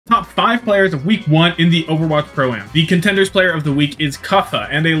Top 5 players of Week 1 in the Overwatch Pro-Am. The Contenders Player of the Week is Kuffa,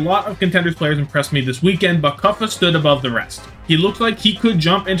 and a lot of Contenders players impressed me this weekend, but Kuffa stood above the rest. He looked like he could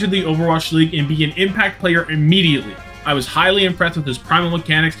jump into the Overwatch League and be an impact player immediately. I was highly impressed with his primal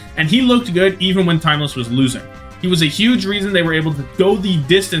mechanics, and he looked good even when Timeless was losing. He was a huge reason they were able to go the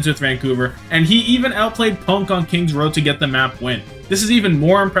distance with Vancouver, and he even outplayed Punk on King's Road to get the map win. This is even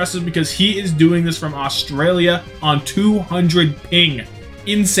more impressive because he is doing this from Australia on 200 ping.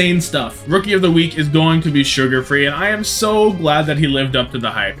 Insane stuff. Rookie of the Week is going to be Sugar Free, and I am so glad that he lived up to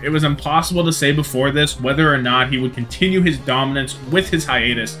the hype. It was impossible to say before this whether or not he would continue his dominance with his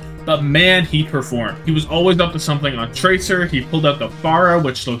hiatus, but man, he performed. He was always up to something on Tracer, he pulled out the Pharah,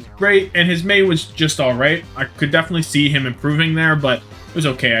 which looked great, and his Mei was just alright. I could definitely see him improving there, but it was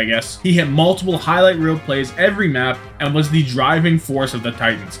okay, I guess. He hit multiple highlight reel plays every map and was the driving force of the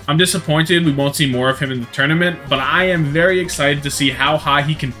Titans. I'm disappointed we won't see more of him in the tournament, but I am very excited to see how high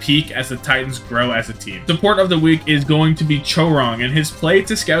he can peak as the Titans grow as a team. Support of the Week is going to be Chorong, and his play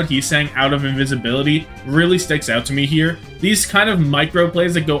to scout Heesang out of invisibility really sticks out to me here. These kind of micro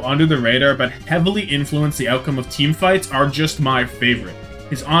plays that go under the radar but heavily influence the outcome of team fights are just my favorite.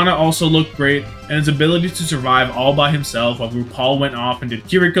 His Ana also looked great, and his ability to survive all by himself while RuPaul went off and did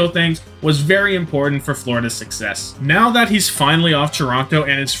Kiriko things was very important for Florida's success. Now that he's finally off Toronto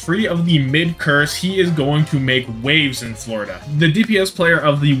and is free of the mid curse, he is going to make waves in Florida. The DPS player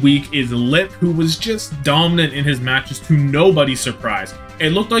of the week is Lip, who was just dominant in his matches to nobody's surprise. It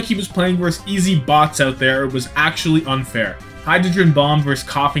looked like he was playing versus easy bots out there. It was actually unfair. Hydrogen Bomb versus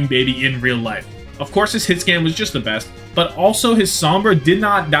Coughing Baby in real life. Of course, his hit scan was just the best, but also his Sombra did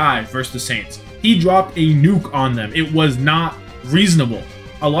not die versus the Saints. He dropped a nuke on them. It was not reasonable.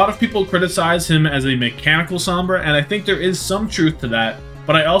 A lot of people criticize him as a mechanical Sombra, and I think there is some truth to that,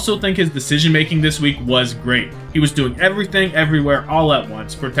 but I also think his decision making this week was great. He was doing everything, everywhere, all at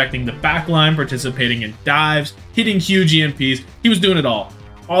once, protecting the backline, participating in dives, hitting huge EMPs. He was doing it all.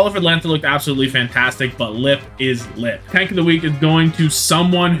 All of Atlanta looked absolutely fantastic, but Lip is Lip. Tank of the Week is going to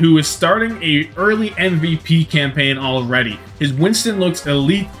someone who is starting a early MVP campaign already. His Winston looks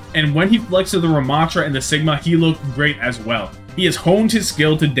elite, and when he flexed the Ramatra and the Sigma, he looked great as well. He has honed his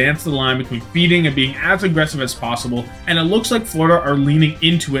skill to dance the line between feeding and being as aggressive as possible, and it looks like Florida are leaning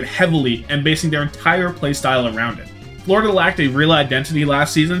into it heavily and basing their entire playstyle around it. Florida lacked a real identity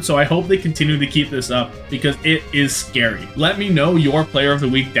last season, so I hope they continue to keep this up because it is scary. Let me know your player of the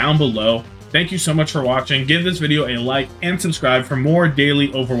week down below. Thank you so much for watching. Give this video a like and subscribe for more daily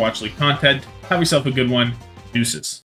Overwatch League content. Have yourself a good one. Deuces.